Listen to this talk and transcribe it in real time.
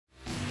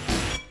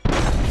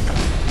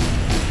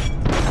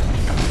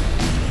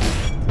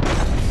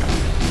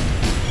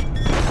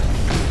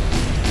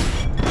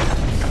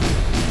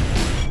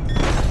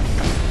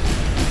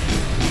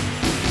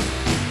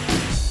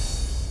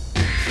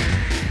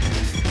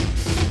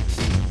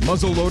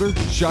Muzzleloader,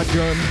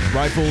 shotgun,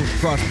 rifle,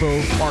 crossbow,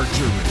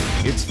 archery.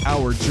 It's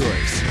our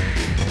choice.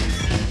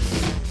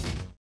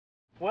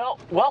 Well,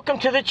 welcome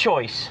to The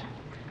Choice.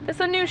 It's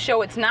a new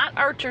show. It's not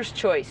Archer's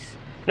Choice.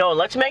 No,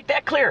 let's make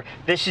that clear.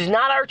 This is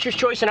not Archer's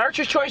Choice, and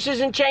Archer's Choice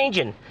isn't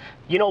changing.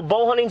 You know,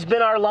 bow hunting's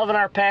been our love and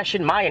our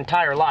passion my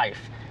entire life.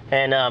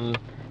 And,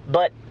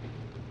 but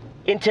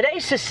in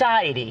today's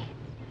society,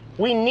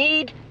 we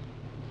need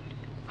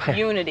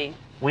unity.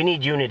 We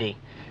need unity.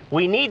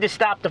 We need to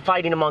stop the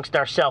fighting amongst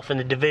ourselves in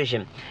the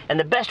division. And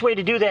the best way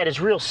to do that is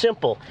real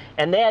simple,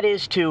 and that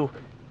is to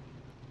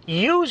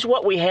use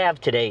what we have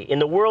today in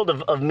the world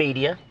of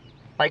media,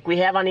 like we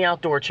have on the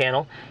Outdoor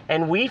Channel,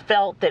 and we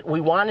felt that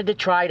we wanted to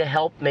try to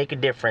help make a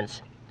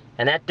difference.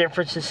 And that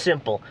difference is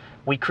simple.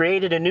 We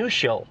created a new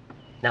show.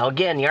 Now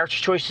again, the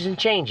Archer's Choice isn't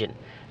changing,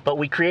 but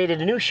we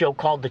created a new show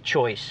called The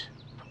Choice.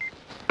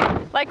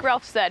 Like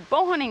Ralph said,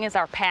 bow hunting is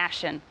our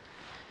passion.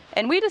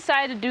 And we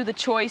decided to do The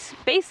Choice.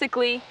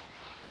 Basically,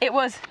 it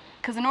was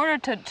because in order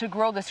to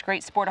grow this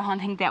great sport of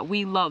hunting that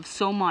we love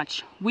so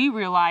much, we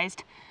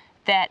realized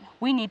that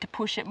we need to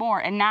push it more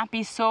and not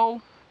be so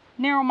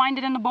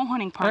narrow-minded in the bow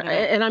hunting part of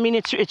it. And I mean,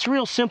 it's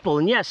real simple.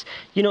 And yes,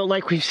 you know,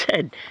 like we've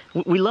said,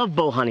 we love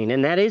bow hunting,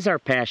 and that is our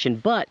passion.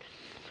 But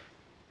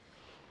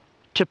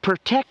to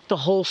protect the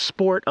whole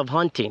sport of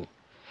hunting,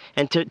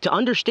 and to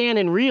understand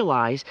and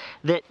realize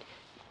that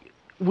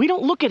we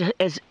don't look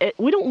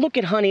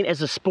at hunting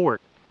as a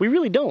sport. We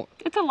really don't.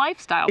 It's a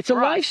lifestyle. It's a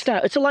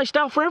lifestyle. It's a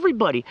lifestyle for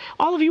everybody.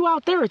 All of you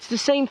out there, it's the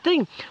same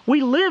thing.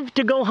 We live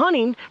to go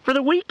hunting for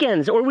the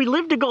weekends, or we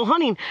live to go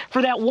hunting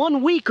for that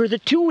 1 week or the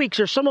 2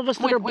 weeks, or some of us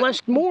that are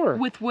blessed more.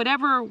 With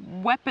whatever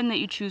weapon that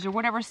you choose, or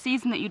whatever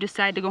season that you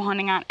decide to go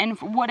hunting on, and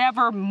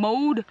whatever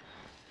method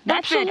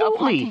of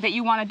hunting that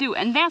you want to do.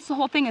 And that's the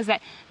whole thing, is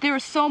that there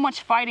is so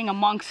much fighting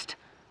amongst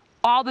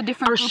all the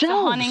different groups of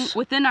hunting.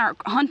 Within our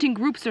hunting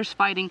groups there's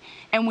fighting,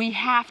 and we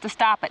have to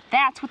stop it.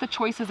 That's what The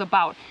Choice is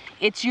about.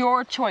 It's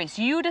your choice.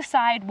 You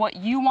decide what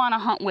you want to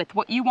hunt with,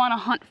 what you want to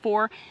hunt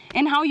for,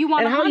 and how you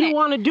want to hunt it. And how you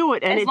want to do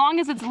it. And as long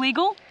as it's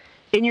legal.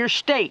 In your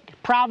state,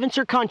 province,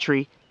 or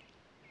country,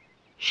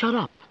 shut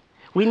up.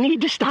 We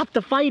need to stop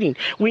the fighting.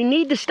 We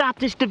need to stop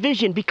this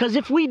division, because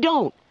if we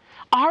don't,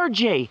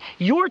 RJ,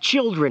 your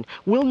children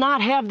will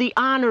not have the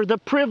honor, the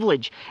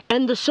privilege,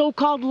 and the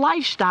so-called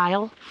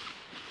lifestyle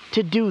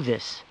to do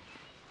this.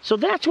 So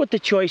that's what The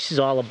Choice is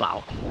all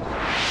about.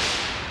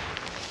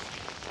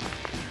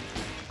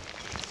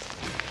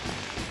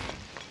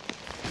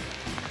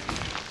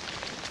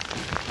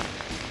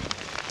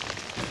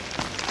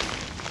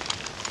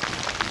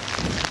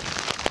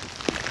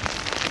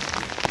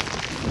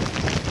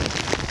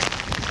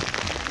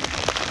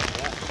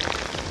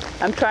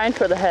 I'm trying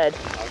for the head.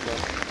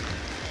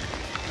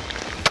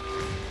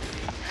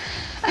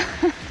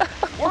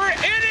 We're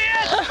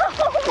idiots!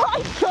 Oh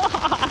my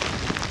God!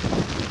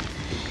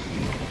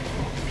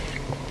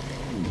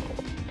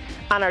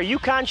 On our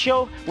Yukon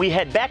show, we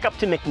head back up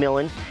to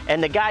McMillan,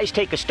 and the guys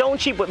take a stone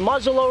sheep with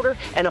muzzleloader,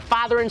 and a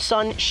father and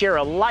son share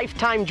a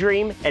lifetime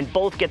dream and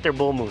both get their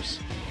bull moose.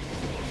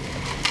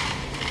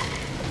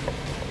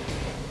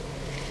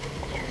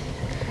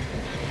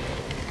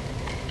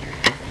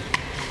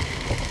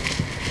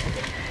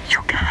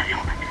 You got him.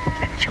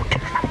 You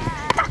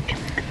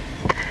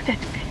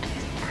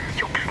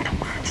got the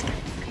monster.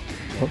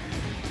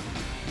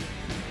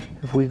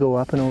 If we go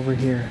up and over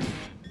here,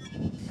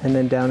 and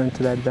then down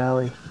into that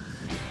valley,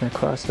 and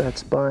across that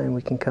spine,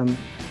 we can come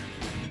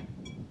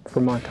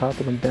from on top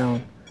of them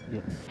down.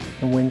 Yeah.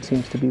 The wind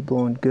seems to be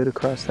blowing good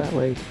across that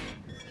lake,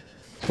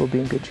 so we'll be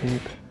in good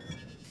shape.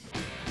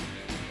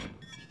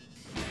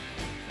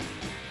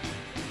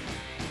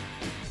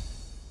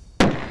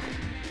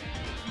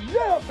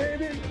 Yeah,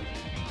 baby!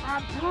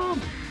 I'm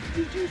pumped!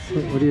 Did you see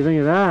What do you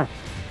think of that?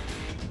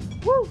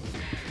 Woo!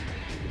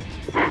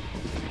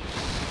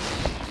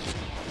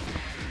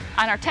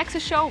 On our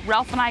Texas show,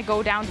 Ralph and I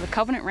go down to the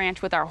Covenant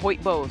Ranch with our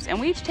Hoyt bows,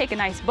 and we each take a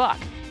nice buck,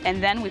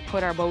 and then we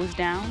put our bows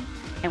down,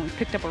 and we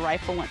picked up a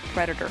rifle and went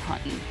predator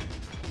hunting.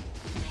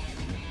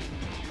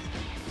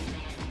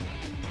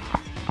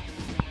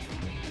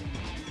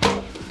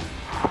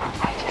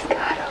 I just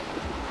got him.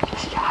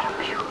 Just got a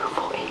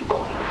beautiful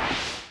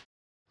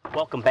 8-point.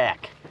 Welcome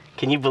back.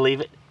 Can you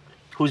believe it?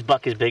 Whose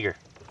buck is bigger?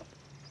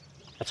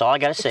 That's all I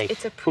gotta say.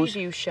 It's a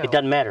preview show. It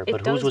doesn't matter,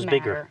 but whose was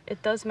bigger?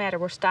 It does matter.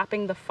 We're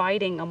stopping the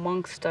fighting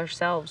amongst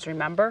ourselves,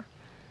 remember?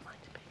 Mine's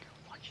bigger.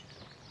 Watch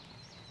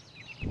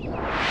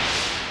this.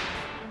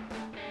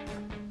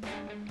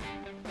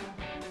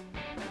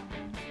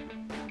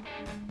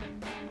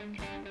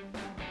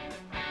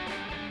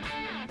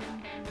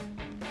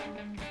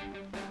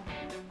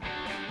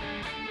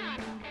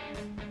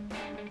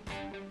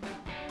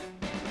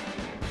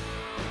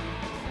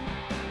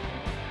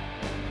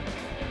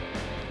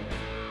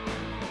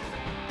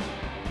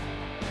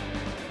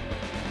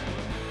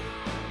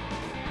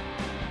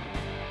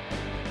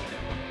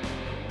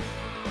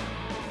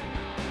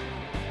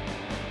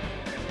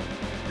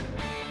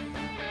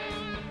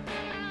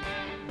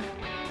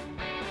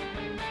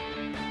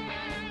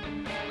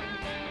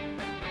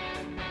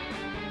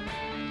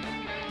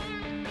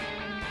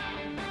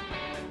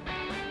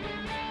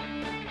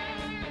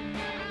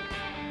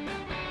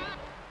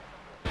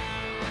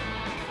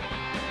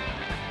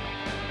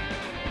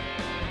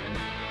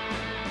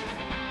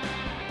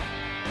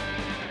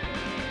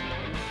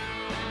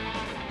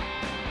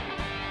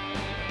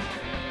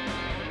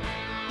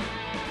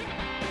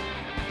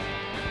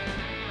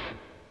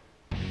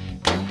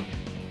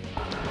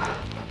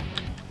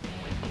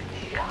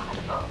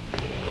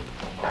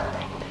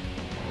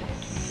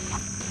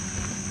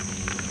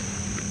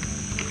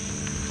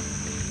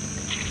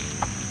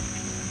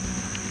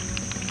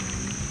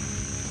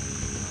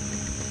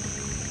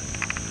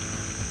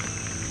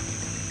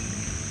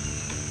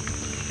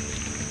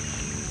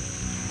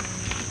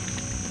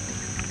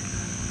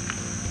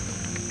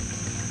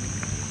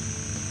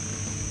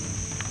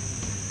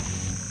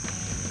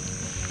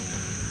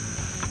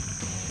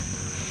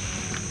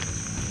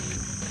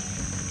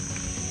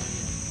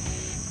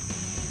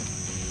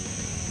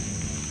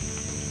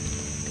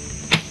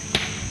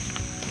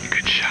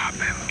 shot,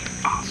 man.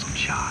 Awesome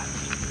shot.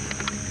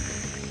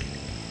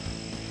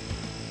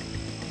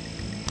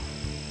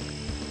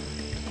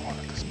 One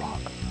at the spot.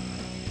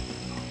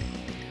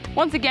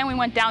 Once again, we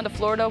went down to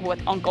Florida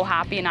with Uncle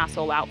Happy and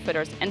Osceola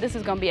Outfitters, and this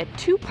is going to be a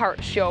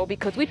two-part show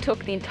because we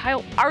took the entire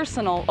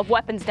arsenal of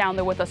weapons down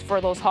there with us for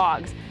those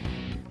hogs.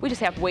 We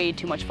just have way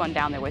too much fun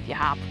down there with you,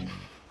 Hop.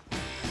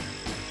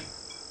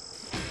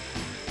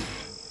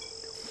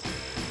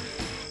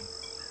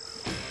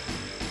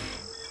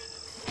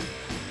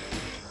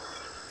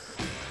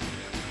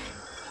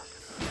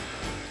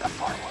 The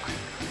far one.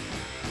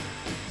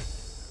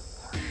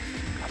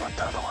 How about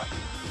the other one?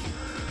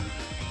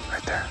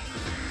 Right there.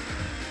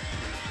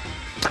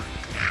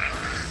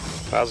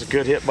 That was a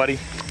good hit, buddy.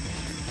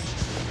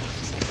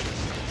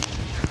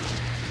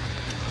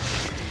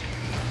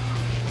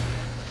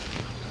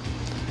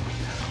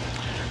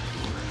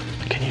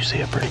 Can you see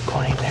it pretty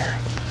plain there?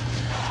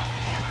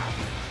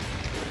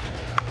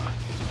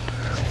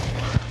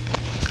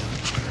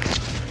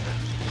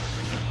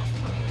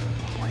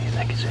 What do you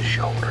think is his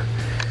shoulder?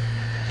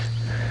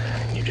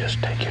 You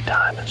just take your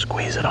time and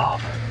squeeze it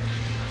off.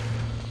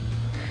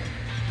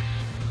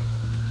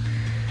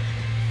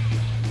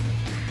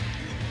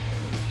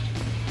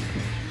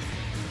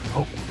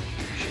 Oh,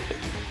 shit.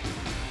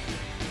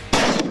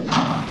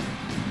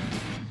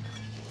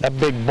 That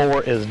big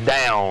boar is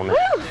down. Woo!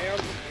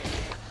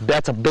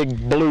 That's a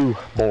big blue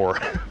boar.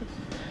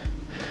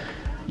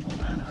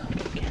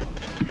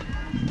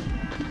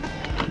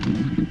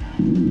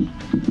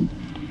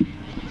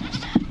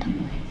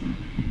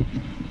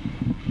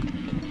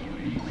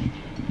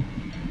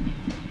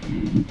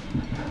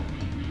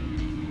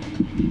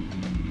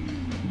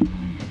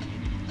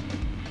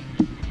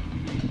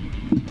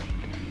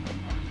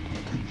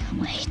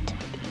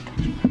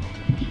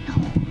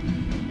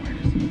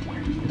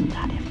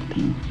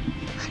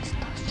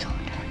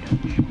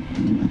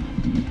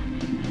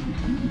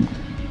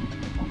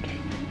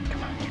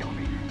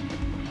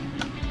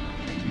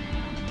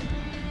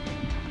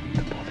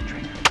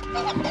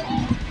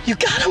 You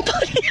got him,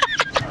 buddy.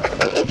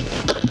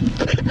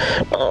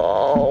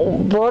 Oh,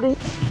 buddy.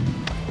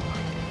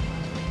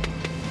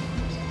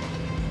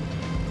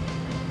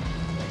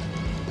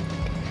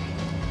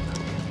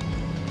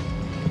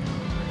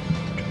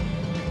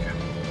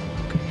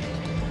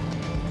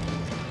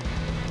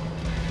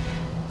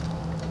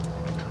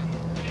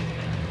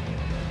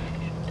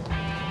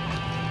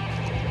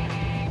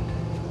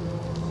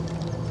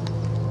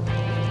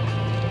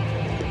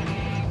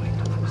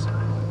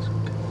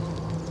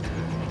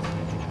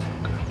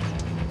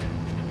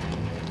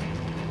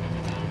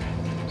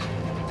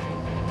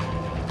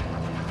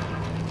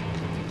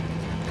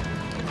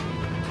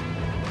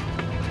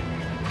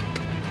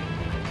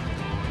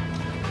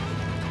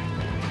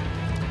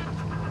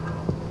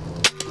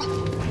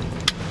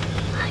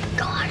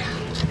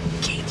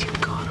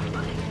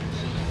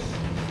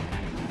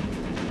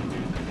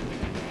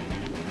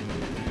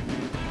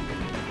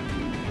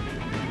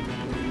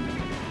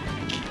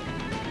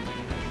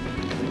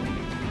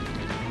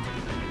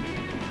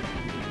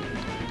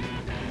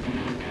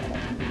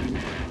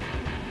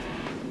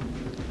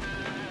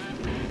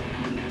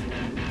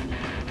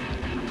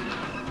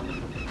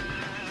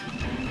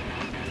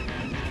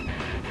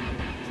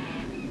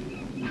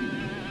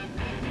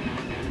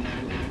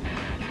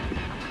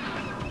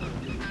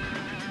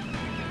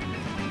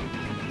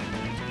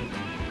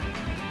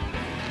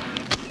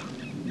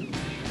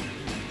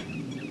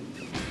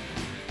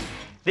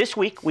 This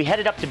week, we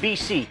headed up to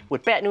BC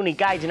with Bat Noonie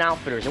Guides and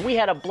Outfitters, and we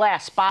had a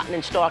blast spotting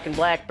and stalking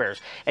black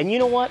bears. And you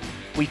know what?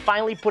 We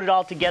finally put it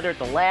all together at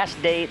the last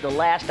day, the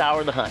last hour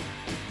of the hunt.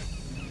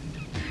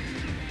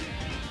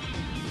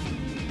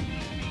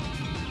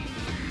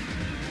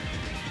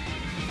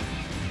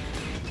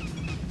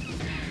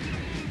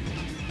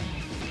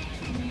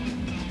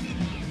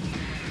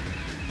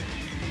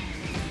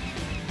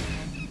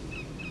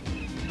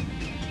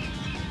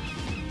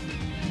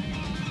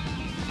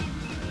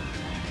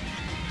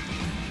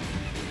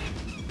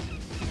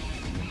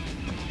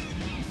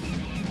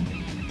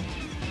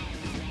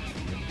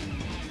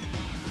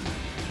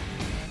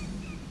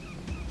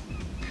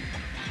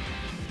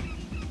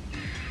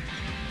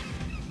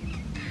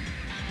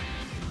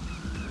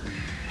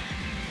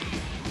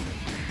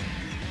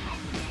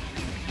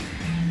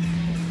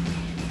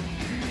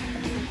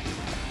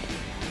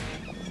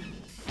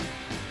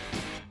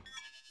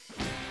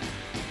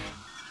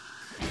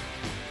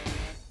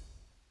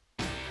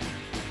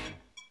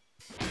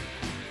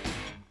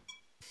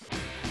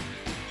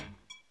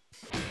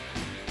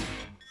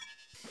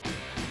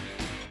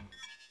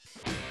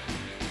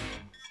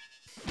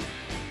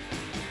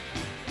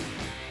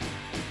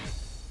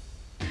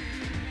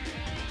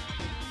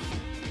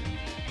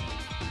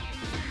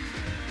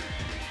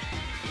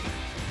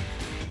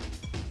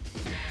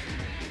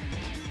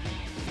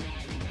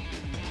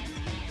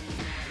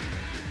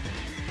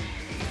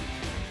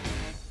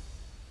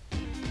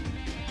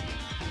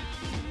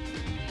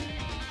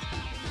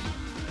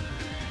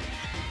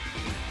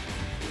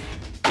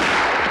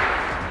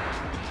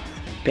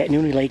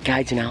 Batnoonie Lake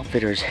Guides and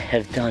Outfitters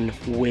have done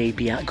way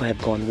beyond,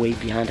 have gone way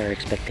beyond our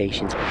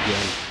expectations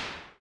again.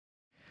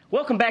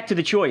 Welcome back to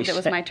The Choice. It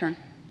was my turn.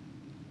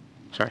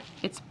 Sorry.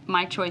 It's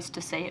my choice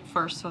to say it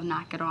first, so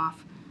knock it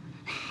off.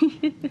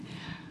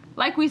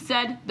 Like we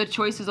said, The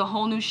Choice is a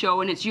whole new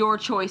show, and it's your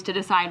choice to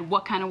decide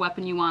what kind of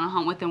weapon you want to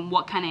hunt with and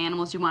what kind of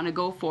animals you want to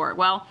go for.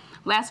 Well,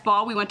 last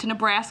fall we went to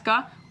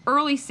Nebraska,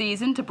 early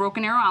season, to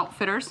Broken Arrow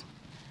Outfitters,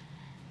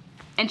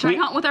 and tried to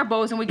hunt with our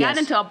bows, and we got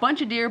into a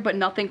bunch of deer, but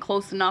nothing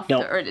close enough.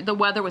 The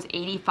weather was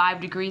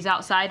 85 degrees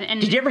outside. And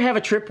did you ever have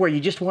a trip where you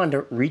just wanted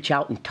to reach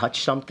out and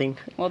touch something?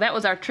 Well, that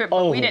was our trip,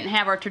 but we didn't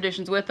have our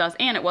traditions with us,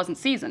 and it wasn't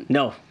season.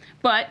 No.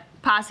 But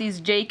Posse's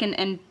Jake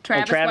and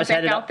Travis went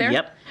back out there.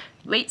 Yep.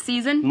 Late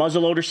season.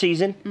 Muzzleloader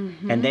season,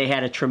 and they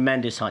had a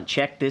tremendous hunt.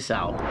 Check this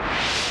out.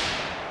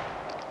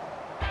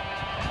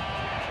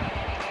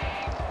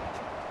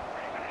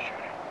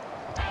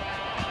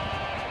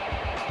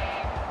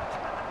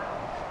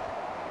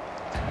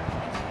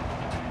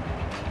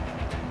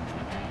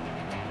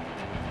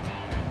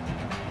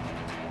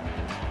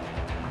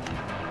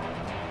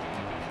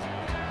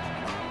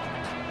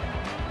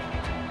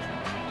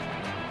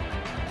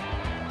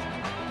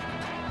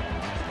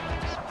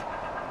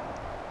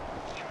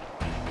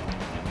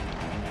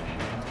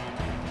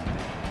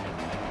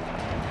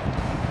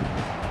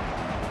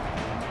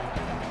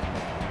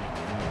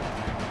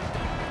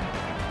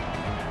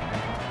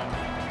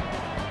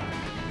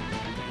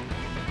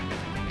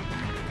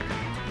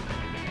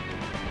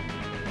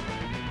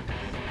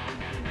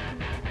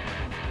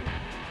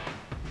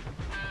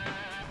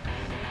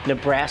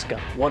 Nebraska,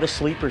 what a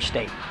sleeper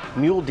state.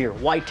 Mule deer,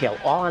 whitetail,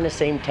 all on the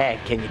same tag.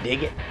 Can you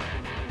dig it?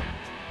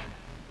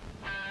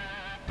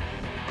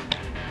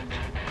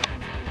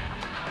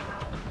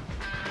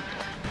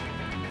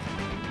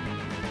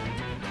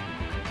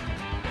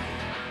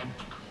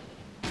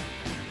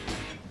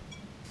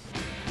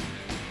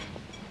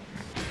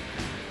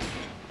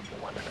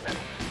 One in the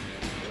middle.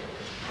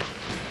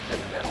 In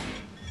the middle.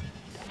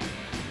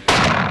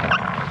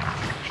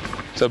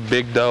 It's a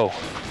big doe.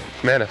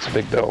 Man, it's a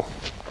big doe.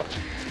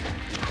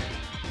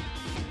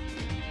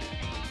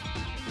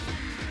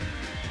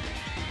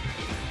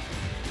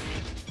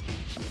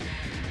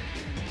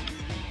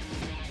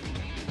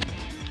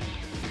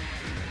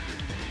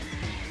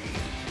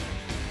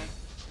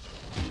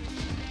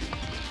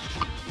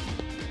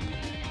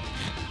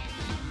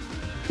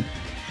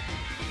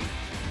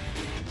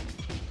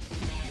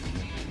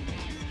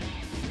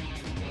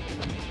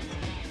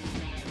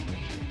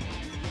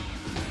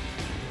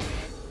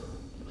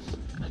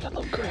 Got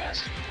no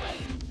grass.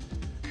 Wait.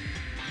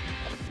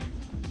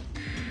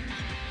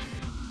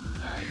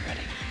 All right,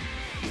 ready?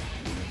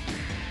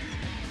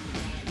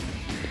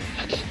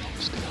 Okay,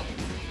 let's go.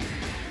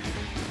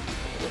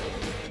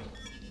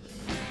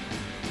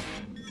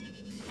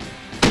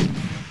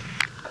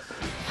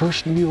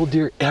 First mule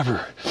deer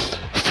ever.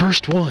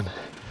 First one.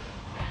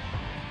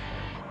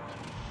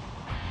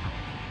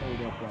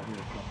 Hold up right here.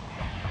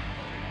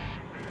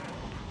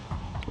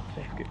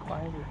 Get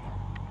quieter.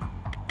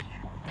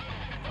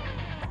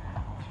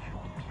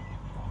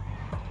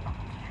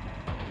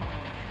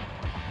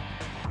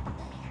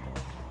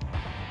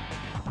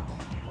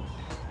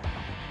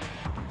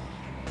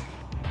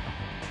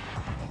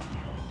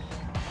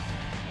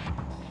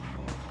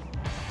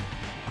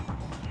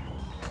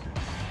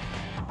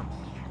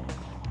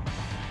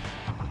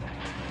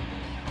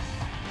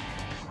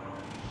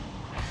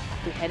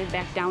 We headed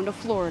back down to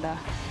Florida,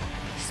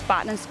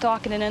 spotting and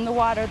stalking and in the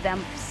water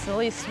them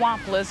silly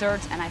swamp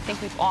lizards, and I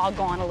think we've all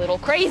gone a little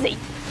crazy.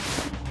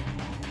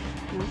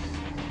 No?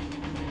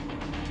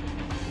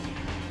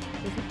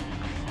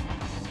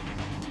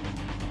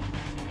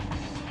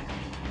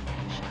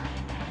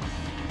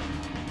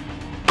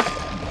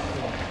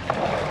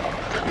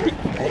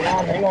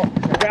 Hang on.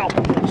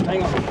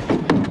 Hang on.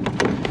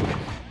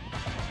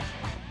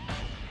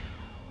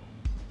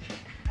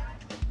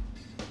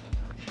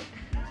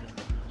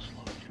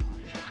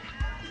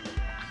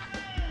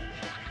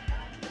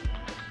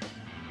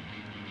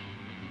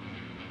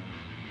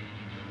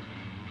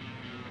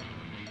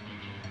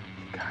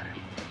 Got it.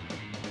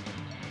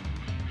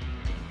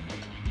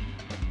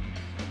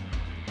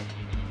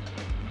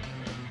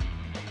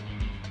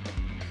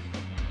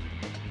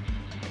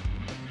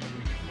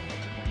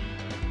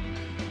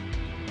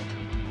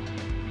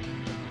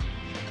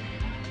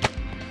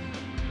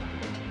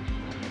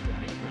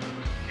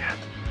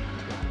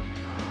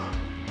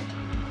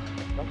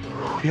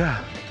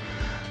 Yeah,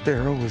 the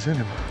arrow was in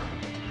him.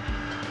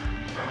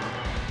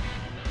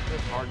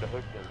 It's hard to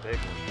hook them big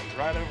ones.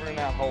 Right over in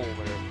that hole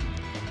there.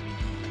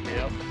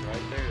 Yep,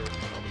 right there.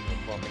 I'm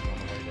gonna bump him on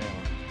the way down.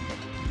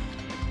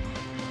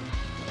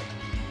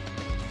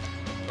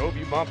 Oh,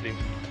 you bumped him.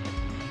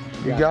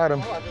 You got him.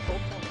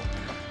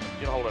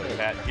 Get a hold of it,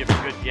 Pat. Give him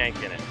a good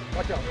yank in it.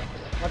 Watch out.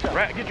 Watch out.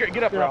 Right,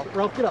 get up, Ralph.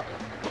 Ralph, get up.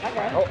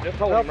 Oh, just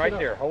hold him right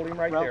there. Hold him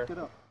right there.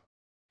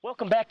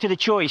 Welcome back to The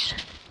Choice.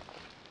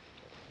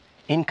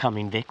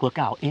 Incoming, Vic. Look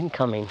out.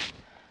 Incoming.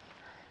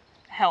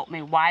 Help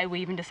me. Why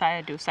we even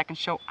decided to do a second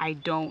show, I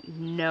don't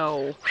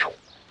know.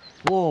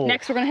 Whoa.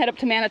 Next, we're gonna head up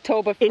to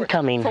Manitoba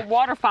for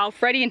waterfowl.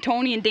 Freddie and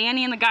Tony and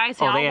Danny and the guys,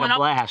 they all had went a up.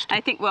 blast.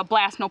 I think, well,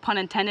 blast, no pun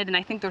intended, and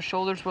I think their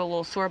shoulders were a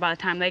little sore by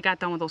the time they got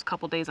done with those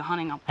couple days of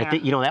hunting up there. I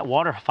think, you know, that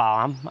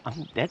waterfowl,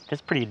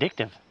 that's pretty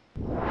addictive.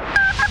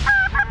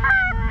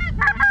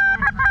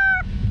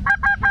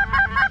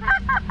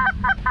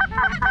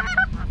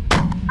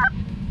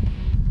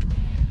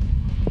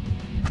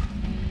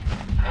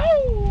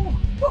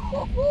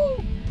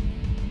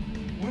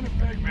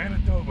 Winnipeg,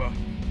 Manitoba.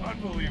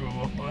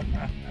 Unbelievable.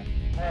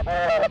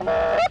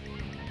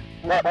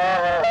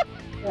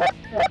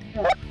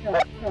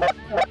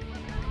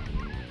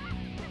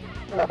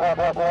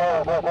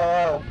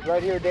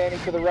 Right here, Danny,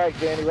 to the right,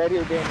 Danny. Right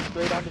here, Danny.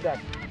 Straight on the deck.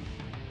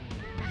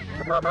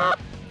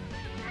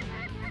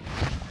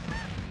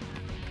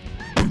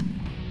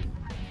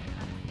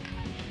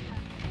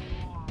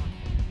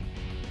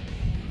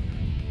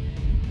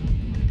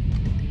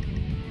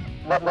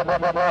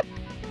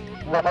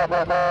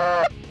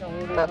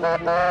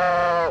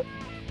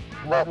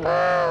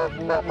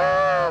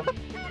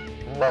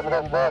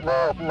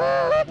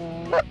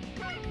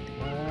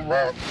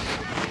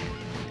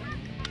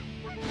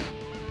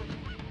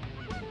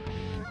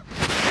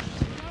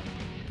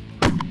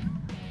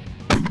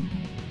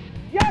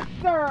 Yes,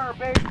 sir,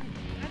 baby.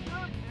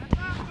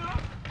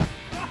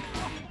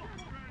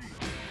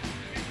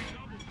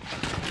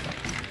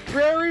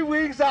 Prairie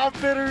Wings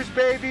Outfitters,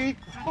 baby.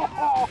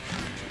 Oh,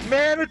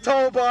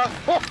 Manitoba.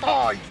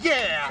 Oh,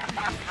 yeah.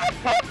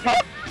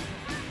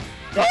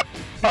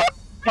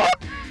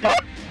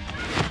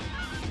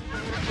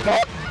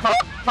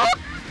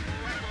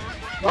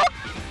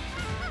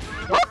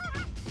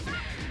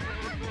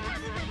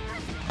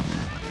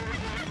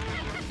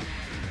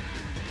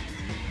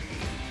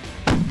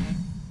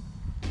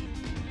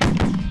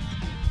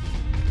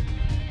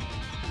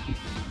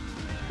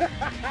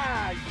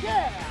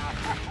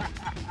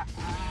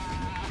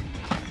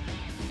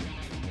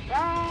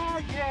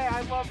 Ah, yeah,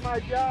 I love my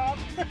job.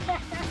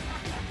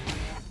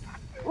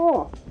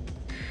 Oh.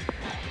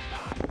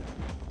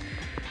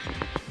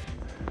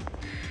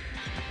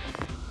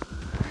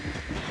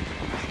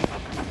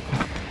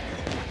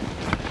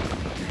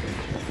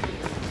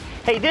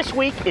 Hey, this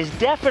week is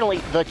definitely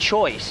the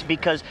choice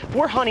because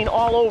we're hunting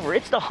all over.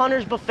 It's the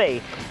Hunter's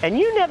Buffet, and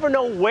you never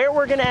know where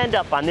we're gonna end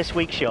up on this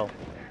week's show.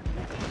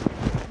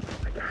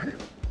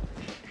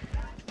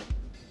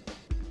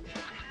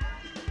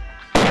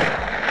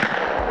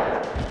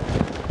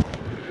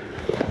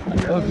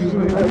 I love you,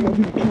 man. I love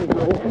you too,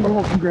 bro.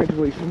 Oh,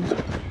 congratulations.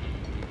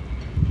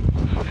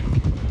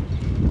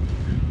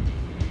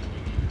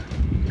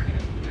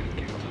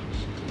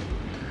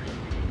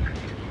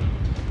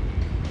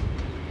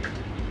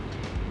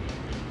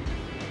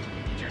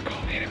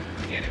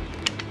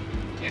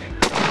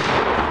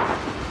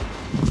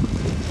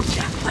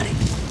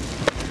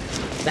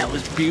 That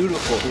was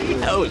beautiful.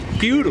 That was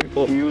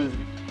beautiful.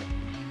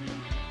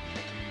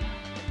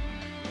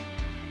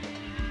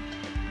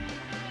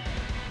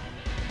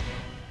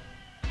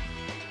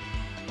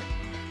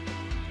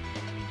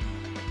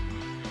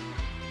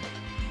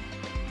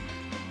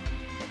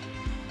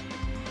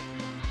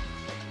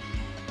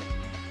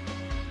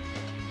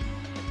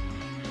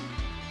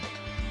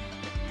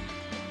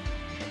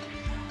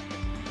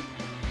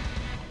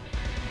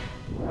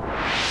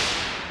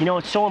 You know,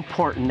 it's so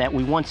important that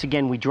once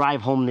again, we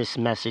drive home this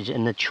message,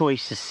 and the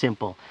choice is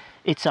simple.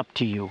 It's up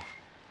to you.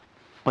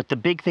 But the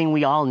big thing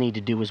we all need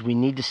to do is we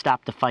need to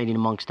stop the fighting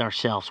amongst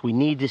ourselves. We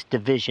need this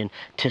division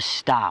to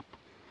stop.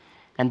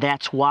 And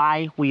that's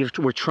why we're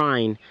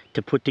trying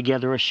to put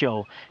together a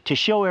show to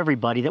show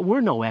everybody that we're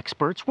no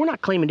experts. We're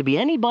not claiming to be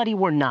anybody,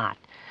 we're not.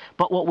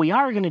 But what we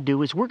are going to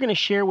do is we're going to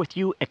share with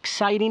you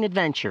exciting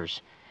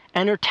adventures,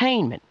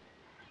 entertainment,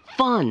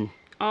 fun.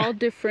 All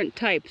different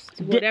types,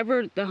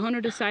 whatever the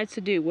hunter decides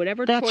to do,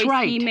 whatever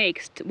choice he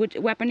makes, which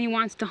weapon he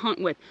wants to hunt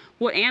with,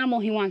 what animal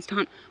he wants to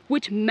hunt,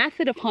 which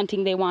method of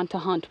hunting they want to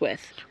hunt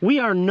with.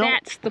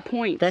 That's the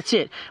point. That's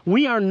it.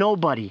 We are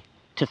nobody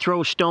to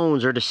throw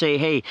stones or to say,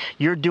 hey,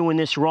 you're doing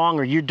this wrong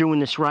or you're doing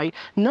this right.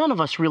 None of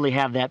us really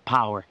have that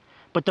power.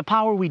 But the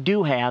power we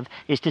do have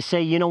is to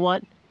say, you know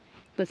what?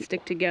 Let's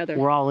stick together.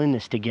 We're all in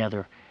this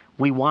together.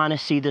 We want to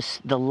see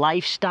the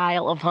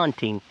lifestyle of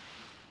hunting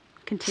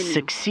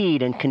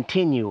succeed and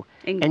continue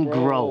and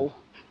grow.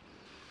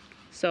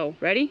 So,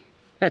 ready?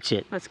 That's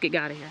it. Let's get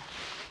out of here.